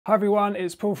Hi everyone,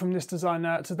 it's Paul from This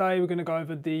Designer. Today we're going to go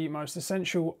over the most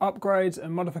essential upgrades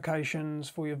and modifications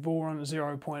for your Voron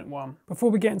 0.1. Before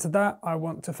we get into that, I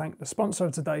want to thank the sponsor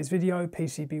of today's video,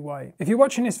 PCBWay. If you're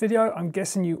watching this video, I'm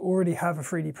guessing you already have a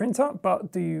 3D printer,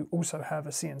 but do you also have a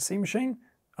CNC machine,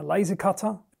 a laser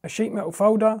cutter, a sheet metal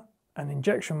folder, an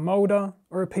injection molder,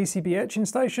 or a PCB etching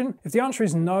station? If the answer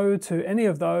is no to any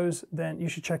of those, then you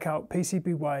should check out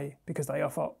PCBWay because they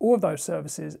offer all of those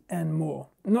services and more.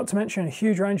 Not to mention a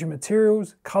huge range of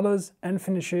materials, colours and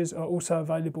finishes are also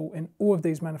available in all of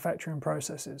these manufacturing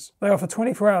processes. They offer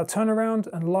 24-hour turnaround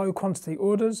and low quantity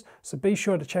orders, so be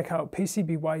sure to check out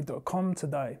PCBWay.com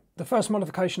today. The first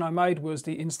modification I made was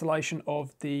the installation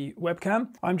of the webcam.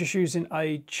 I'm just using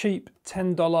a cheap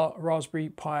 $10 Raspberry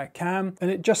Pi cam,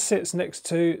 and it just sits next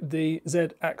to the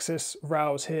Z-axis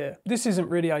rails here. This isn't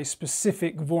really a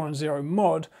specific Voron 0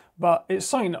 mod, but it's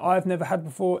something that I've never had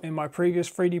before in my previous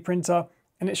 3D printer.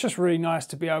 And it's just really nice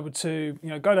to be able to,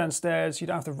 go downstairs. You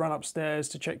don't have to run upstairs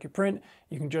to check your print.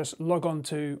 You can just log on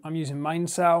to, I'm using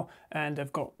MainSal, and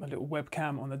they've got a little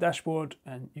webcam on the dashboard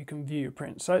and you can view your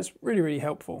print. So it's really, really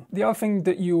helpful. The other thing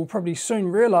that you'll probably soon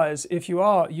realize if you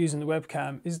are using the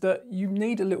webcam is that you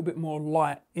need a little bit more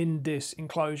light in this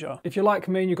enclosure. If you're like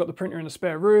me and you've got the printer in a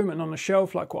spare room and on a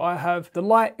shelf like what I have, the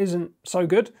light isn't so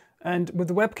good. And with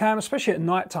the webcam, especially at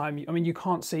night time, I mean, you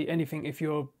can't see anything if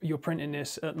you're printing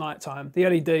this at night time. The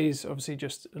LEDs obviously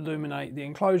just illuminate the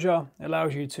enclosure. It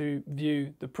allows you to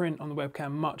view the print on the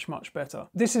webcam much, much better.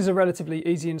 This is a relatively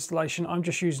easy installation. I'm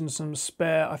just using some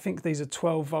spare, I think these are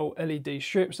 12-volt LED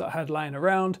strips that I had laying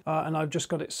around, and I've just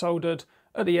got it soldered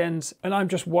at the ends, and I'm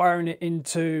just wiring it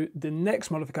into the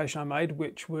next modification I made,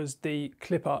 which was the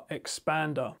Klipper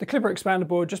expander. The Klipper expander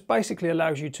board just basically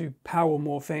allows you to power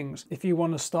more things. If you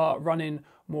want to start running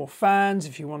more fans,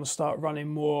 if you want to start running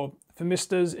more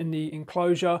thermistors in the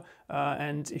enclosure,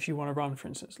 and if you want to run, for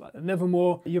instance, like the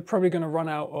Nevermore, you're probably going to run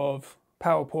out of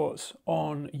power ports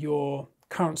on your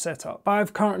current setup.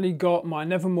 I've currently got my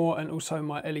Nevermore and also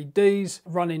my LEDs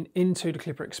running into the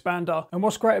Klipper expander, and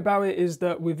what's great about it is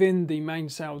that within the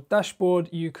MainSal dashboard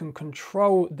you can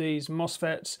control these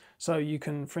MOSFETs, so you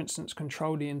can, for instance,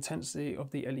 control the intensity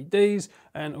of the LEDs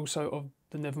and also of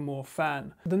the Nevermore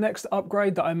fan. The next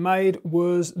upgrade that I made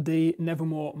was the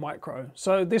Nevermore Micro.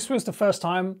 So this was the first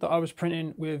time that I was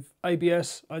printing with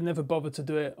ABS. I never bothered to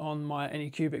do it on my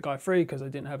Anycubic i3 because I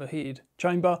didn't have a heated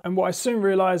chamber. And what I soon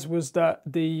realized was that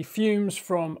the fumes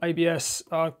from ABS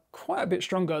are quite a bit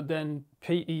stronger than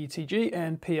PETG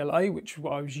and PLA, which is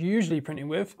what I was usually printing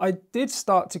with. I did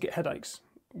start to get headaches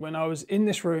when I was in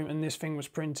this room and this thing was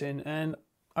printing, and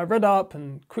I read up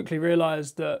and quickly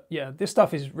realized that, yeah, this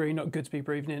stuff is really not good to be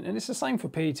breathing in. And it's the same for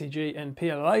PETG and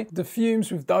PLA. The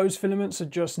fumes with those filaments are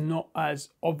just not as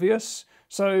obvious.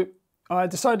 So I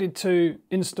decided to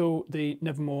install the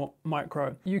Nevermore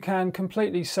Micro. You can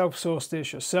completely self-source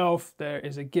this yourself. There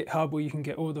is a GitHub where you can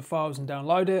get all the files and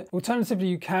download it. Alternatively,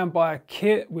 you can buy a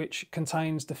kit which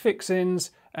contains the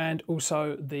fixings and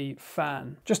also the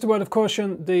fan. Just a word of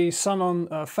caution, the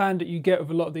sun-on fan that you get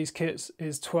with a lot of these kits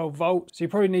is 12 volts. So you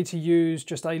probably need to use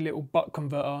just a little buck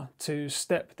converter to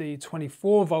step the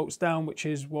 24 volts down, which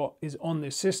is what is on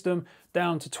this system,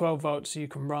 down to 12 volts so you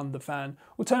can run the fan.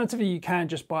 Alternatively, you can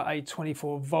just buy a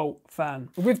 24 volt fan.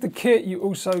 With the kit, you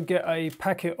also get a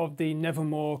packet of the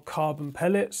Nevermore carbon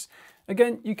pellets.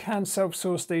 Again, you can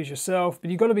self-source these yourself, but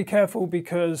you've got to be careful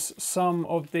because some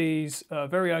of these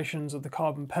variations of the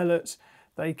carbon pellets,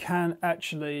 they can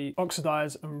actually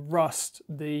oxidize and rust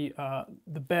the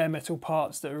bare metal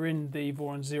parts that are in the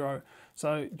Voron 0.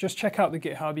 So just check out the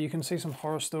GitHub. You can see some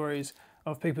horror stories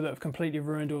of people that have completely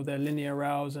ruined all their linear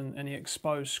rails and any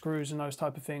exposed screws and those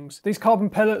type of things. These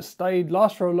carbon pellets, they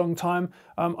last for a long time.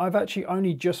 I've actually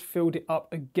only just filled it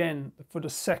up again for the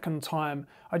second time.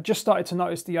 I just started to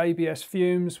notice the ABS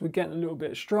fumes were getting a little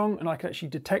bit strong, and I could actually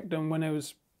detect them when I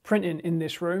was printing in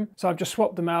this room. So I've just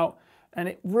swapped them out, and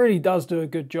it really does do a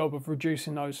good job of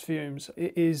reducing those fumes.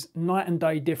 It is night and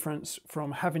day difference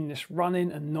from having this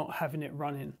running and not having it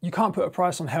running. You can't put a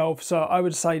price on health, so I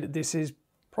would say that this is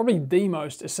probably the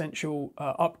most essential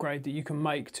upgrade that you can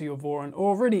make to your Voron,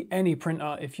 or really any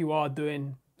printer if you are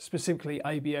doing specifically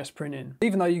ABS printing.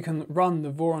 Even though you can run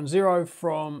the Voron 0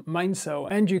 from MainSal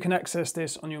and you can access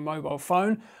this on your mobile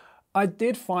phone, I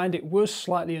did find it was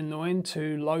slightly annoying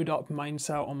to load up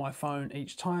MainSal on my phone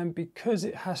each time because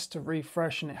it has to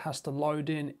refresh and it has to load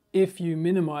in if you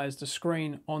minimize the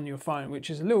screen on your phone, which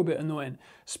is a little bit annoying,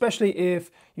 especially if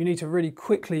you need to really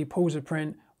quickly pause a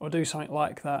print or do something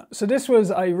like that. So this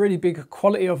was a really big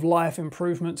quality of life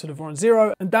improvement to the Voron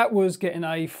Zero, and that was getting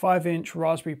a 5-inch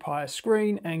Raspberry Pi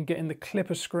screen and getting the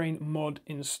Klipperscreen mod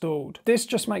installed. This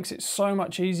just makes it so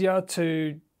much easier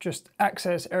to just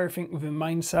access everything within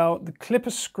main cell. The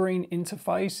Klipperscreen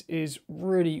interface is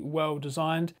really well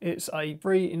designed. It's a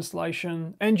free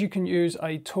installation, and you can use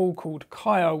a tool called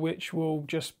Kaya, which will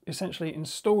just essentially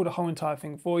install the whole entire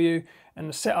thing for you. And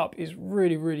the setup is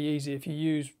really, really easy if you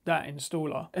use that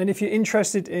installer. And if you're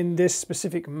interested in this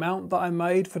specific mount that I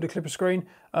made for the Klipperscreen,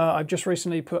 I've just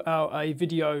recently put out a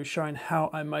video showing how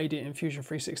I made it in Fusion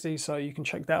 360, so you can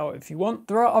check that out if you want.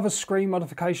 There are other screen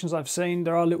modifications I've seen.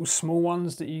 There are little small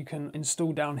ones that you can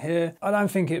install down here. I don't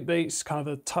think it beats kind of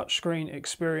a touchscreen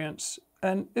experience.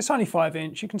 And it's only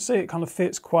 5-inch. You can see it kind of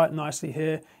fits quite nicely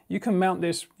here. You can mount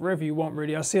this wherever you want,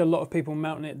 really. I see a lot of people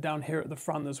mounting it down here at the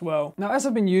front as well. Now, as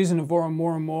I've been using the Voron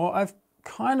more and more, I've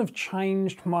kind of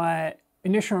changed my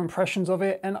initial impressions of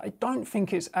it, and I don't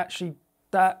think it's actually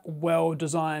that well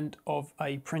designed of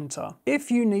a printer. If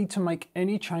you need to make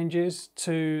any changes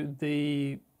to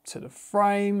the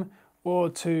frame or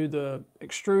to the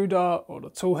extruder or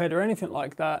the tool head or anything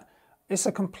like that, it's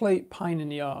a complete pain in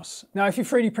the ass. Now, if you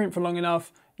 3D print for long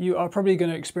enough, you are probably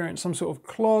going to experience some sort of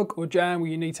clog or jam where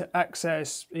you need to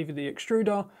access either the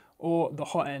extruder or the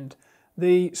hot end.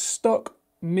 The stock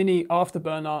mini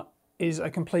afterburner is a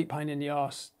complete pain in the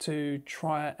ass to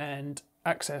try and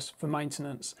access for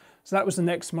maintenance. So that was the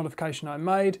next modification I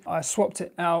made. I swapped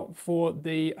it out for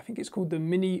the, I think it's called the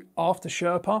mini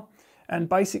AfterSherpa, and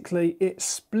basically it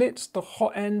splits the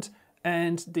hot end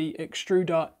and the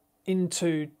extruder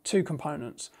into two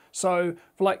components. So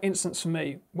for like instance for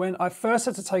me, when I first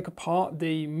had to take apart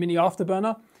the mini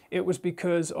afterburner, it was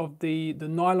because of the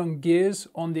nylon gears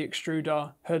on the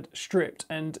extruder had stripped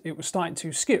and it was starting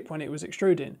to skip when it was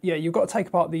extruding. Yeah, you've got to take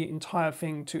apart the entire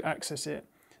thing to access it.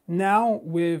 Now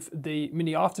with the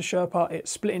mini AfterSherpa,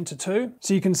 it's split into two.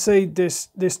 So you can see this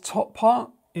top part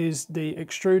is the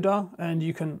extruder, and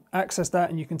you can access that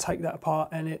and you can take that apart,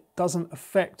 and it doesn't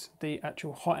affect the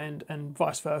actual hot end, and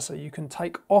vice versa. You can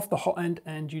take off the hot end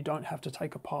and you don't have to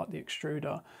take apart the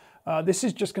extruder. This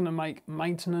is just going to make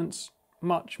maintenance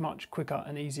much quicker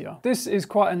and easier. This is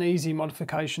quite an easy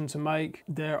modification to make.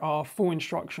 There are full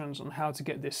instructions on how to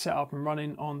get this set up and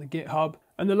running on the GitHub.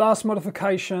 And the last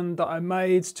modification that I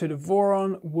made to the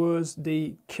Voron was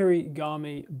the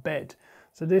Kirigami Bed.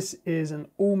 So this is an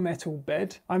all-metal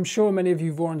bed. I'm sure many of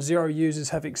you Voron Zero users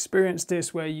have experienced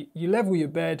this, where you level your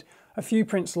bed, a few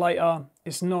prints later,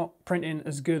 it's not printing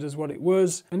as good as what it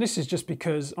was. And this is just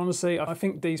because, honestly, I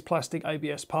think these plastic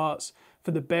ABS parts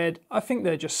for the bed, I think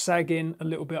they're just sagging a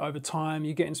little bit over time.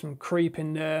 You're getting some creep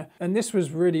in there. And this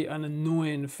was really an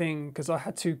annoying thing because I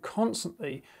had to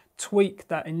constantly tweak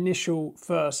that initial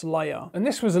first layer. And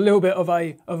this was a little bit of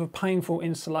a painful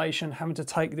installation, having to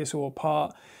take this all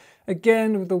apart.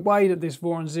 Again, with the way that this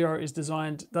Voron Zero is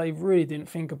designed, they really didn't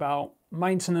think about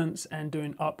maintenance and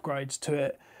doing upgrades to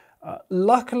it.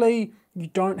 Luckily, you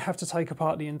don't have to take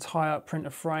apart the entire printer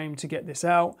frame to get this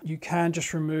out. You can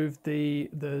just remove the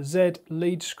Z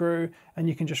lead screw, and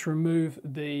you can just remove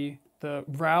the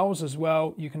rails as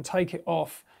well. You can take it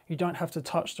off. You don't have to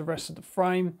touch the rest of the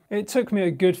frame. It took me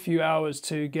a good few hours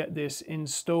to get this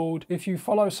installed. If you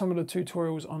follow some of the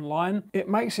tutorials online, it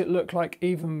makes it look like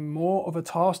even more of a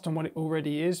task than what it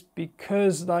already is,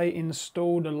 because they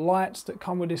install the lights that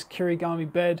come with this Kirigami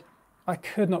Bed. I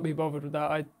could not be bothered with that.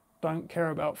 I don't care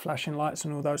about flashing lights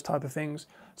and all those type of things.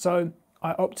 So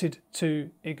I opted to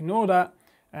ignore that,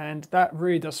 and that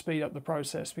really does speed up the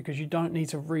process because you don't need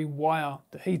to rewire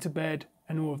the heater bed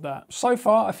and all of that. So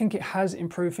far, I think it has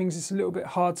improved things. It's a little bit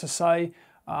hard to say.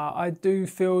 I do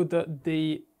feel that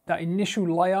that initial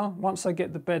layer, once I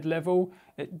get the bed level,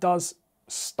 it does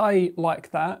stay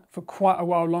like that for quite a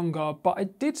while longer, but I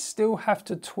did still have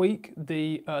to tweak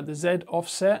the Z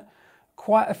offset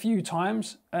quite a few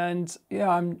times, and yeah,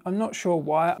 I'm not sure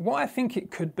why. What I think it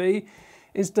could be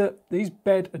is that these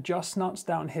bed adjust nuts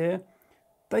down here,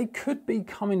 they could be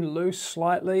coming loose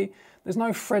slightly. There's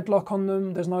no thread lock on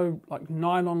them. There's no like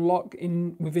nylon lock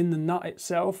within the nut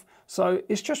itself. So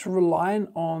it's just relying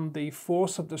on the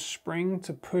force of the spring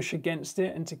to push against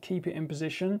it and to keep it in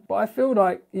position. But I feel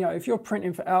like, you know, if you're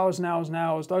printing for hours and hours and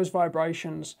hours, those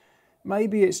vibrations,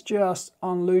 maybe it's just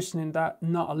unloosening that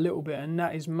nut a little bit, and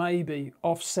that is maybe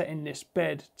offsetting this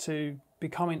bed to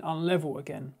becoming unlevel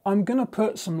again. I'm gonna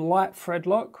put some light thread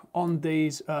lock on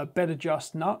these bed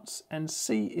adjust nuts and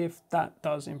see if that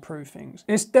does improve things.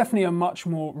 It's definitely a much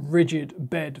more rigid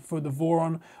bed for the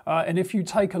Voron, and if you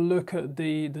take a look at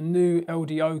the new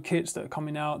LDO kits that are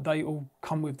coming out, they all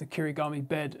come with the Kirigami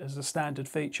Bed as a standard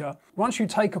feature. Once you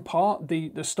take apart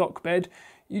the stock bed,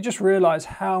 you just realize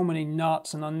how many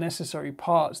nuts and unnecessary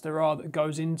parts there are that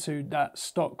goes into that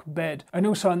stock bed. And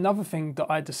also another thing that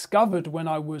I discovered when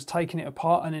I was taking it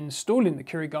apart and installing the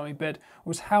Kirigami Bed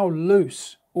was how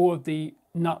loose all of the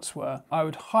nuts were. I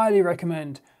would highly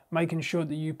recommend making sure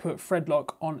that you put thread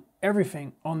lock on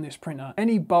everything on this printer.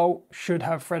 Any bolt should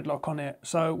have thread lock on it.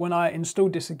 So when I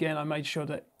installed this again, I made sure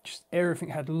that just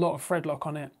everything had a lot of thread lock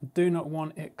on it. Do not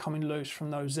want it coming loose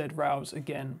from those Z rails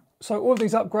again. So all of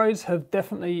these upgrades have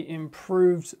definitely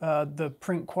improved the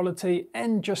print quality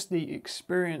and just the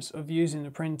experience of using the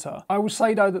printer. I will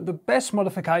say though that the best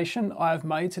modification I have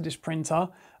made to this printer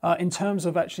in terms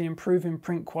of actually improving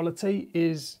print quality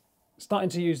is starting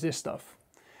to use this stuff.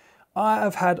 I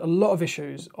have had a lot of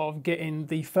issues of getting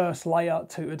the first layer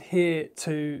to adhere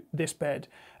to this bed.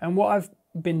 And what I've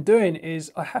been doing is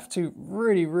I have to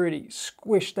really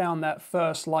squish down that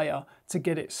first layer to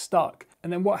get it stuck.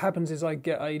 And then what happens is I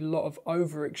get a lot of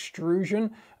over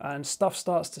extrusion and stuff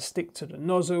starts to stick to the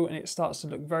nozzle and it starts to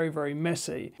look very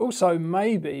messy. Also,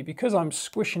 maybe because I'm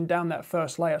squishing down that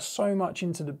first layer so much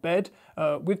into the bed,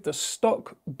 with the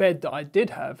stock bed that I did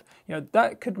have, you know,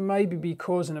 that could maybe be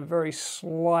causing a very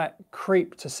slight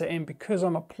creep to set in because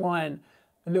I'm applying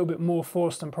a little bit more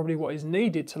force than probably what is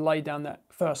needed to lay down that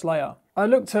first layer. I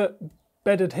looked at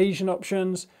bed adhesion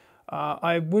options.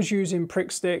 I was using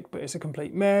prick stick, but it's a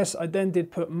complete mess. I then did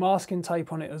put masking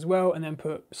tape on it as well and then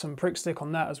put some prick stick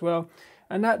on that as well.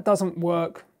 And that doesn't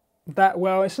work that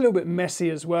well. It's a little bit messy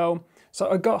as well. So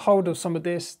I got hold of some of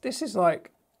this. This is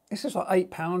like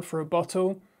 £8 for a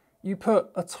bottle. You put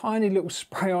a tiny little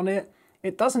spray on it.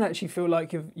 It doesn't actually feel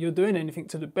like you're doing anything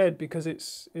to the bed because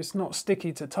it's not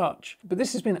sticky to touch. But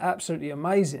this has been absolutely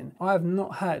amazing. I have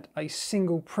not had a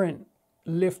single print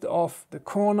lift off the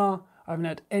corner. I haven't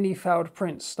had any failed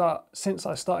prints since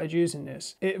I started using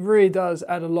this. It really does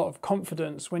add a lot of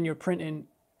confidence when you're printing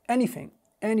anything,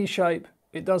 any shape.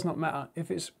 It does not matter. If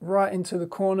it's right into the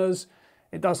corners,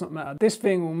 it does not matter. This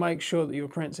thing will make sure that your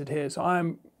prints adhere.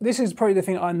 So this is probably the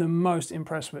thing I'm the most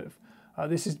impressed with.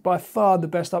 This is by far the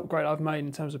best upgrade I've made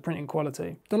in terms of printing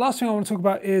quality. The last thing I want to talk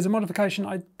about is a modification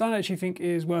I don't actually think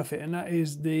is worth it, and that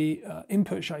is the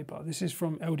input shaper. This is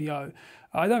from LDO.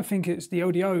 I don't think it's the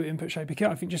LDO input shaper kit.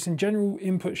 I think just in general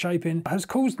input shaping has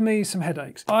caused me some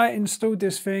headaches. I installed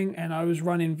this thing and I was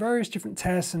running various different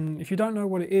tests, and if you don't know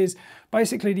what it is,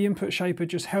 basically the input shaper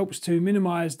just helps to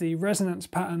minimize the resonance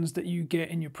patterns that you get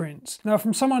in your prints. Now,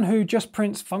 from someone who just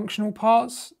prints functional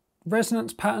parts,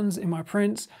 resonance patterns in my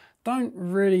prints don't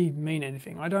really mean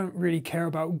anything. I don't really care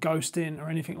about ghosting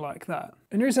or anything like that.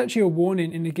 And there is actually a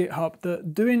warning in the GitHub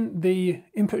that doing the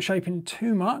input shaping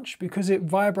too much, because it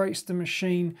vibrates the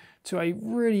machine to a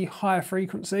really high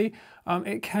frequency,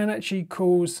 it can actually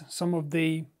cause some of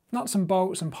the nuts and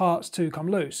bolts and parts to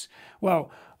come loose. Well,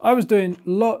 I was doing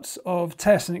lots of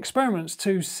tests and experiments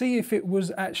to see if it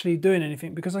was actually doing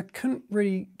anything because I couldn't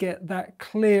really get that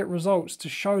clear results to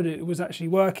show that it was actually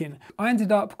working. I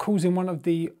ended up causing one of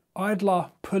the idler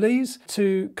pulleys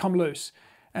to come loose,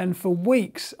 and for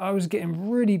weeks I was getting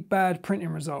really bad printing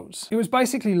results. It was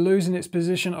basically losing its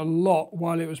position a lot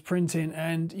while it was printing,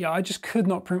 and yeah, I just could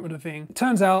not print with the thing. It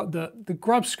turns out that the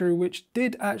grub screw, which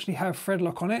did actually have thread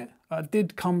lock on it,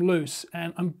 did come loose,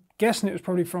 and I'm guessing it was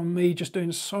probably from me just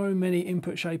doing so many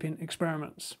input shaping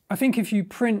experiments. I think if you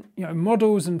print, you know,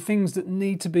 models and things that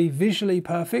need to be visually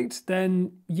perfect,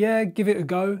 then yeah, give it a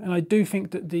go. And I do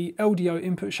think that the LDO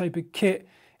input shaper kit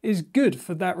is good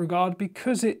for that regard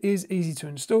because it is easy to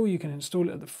install. You can install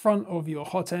it at the front of your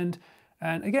hot end.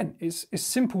 And again, it's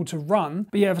simple to run.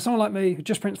 But yeah, for someone like me who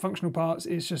just prints functional parts,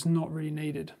 it's just not really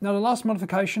needed. Now, the last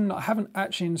modification that I haven't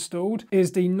actually installed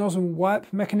is the nozzle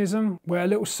wipe mechanism, where a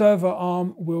little servo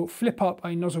arm will flip up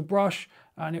a nozzle brush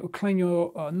and it will clean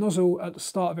your nozzle at the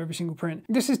start of every single print.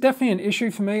 This is definitely an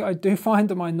issue for me. I do find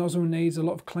that my nozzle needs a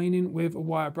lot of cleaning with a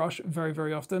wire brush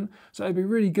very often. So it'd be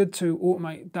really good to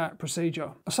automate that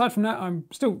procedure. Aside from that, I'm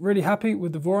still really happy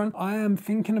with the Voron. I am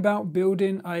thinking about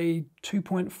building a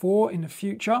 2.4 in the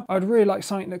future. I'd really like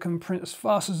something that can print as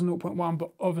fast as a 0.1,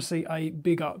 but obviously a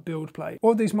bigger build plate.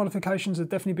 All of these modifications have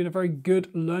definitely been a very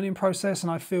good learning process,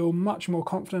 and I feel much more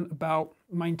confident about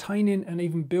maintaining and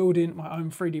even building my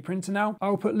own 3D printer now. I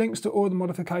will put links to all the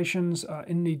modifications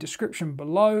in the description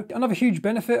below. Another huge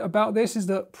benefit about this is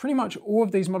that pretty much all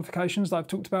of these modifications that I've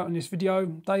talked about in this video,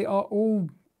 they are all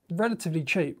relatively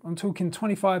cheap. I'm talking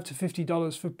 $25 to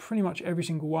 $50 for pretty much every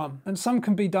single one. And some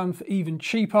can be done for even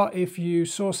cheaper if you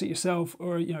source it yourself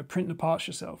or print the parts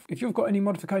yourself. If you've got any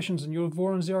modifications on your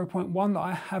Voron 0.1 that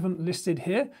I haven't listed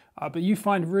here, but you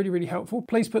find really, really helpful,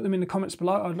 please put them in the comments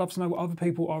below. I'd love to know what other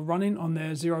people are running on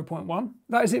their 0.1.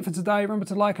 That is it for today. Remember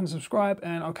to like and subscribe,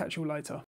 and I'll catch you all later.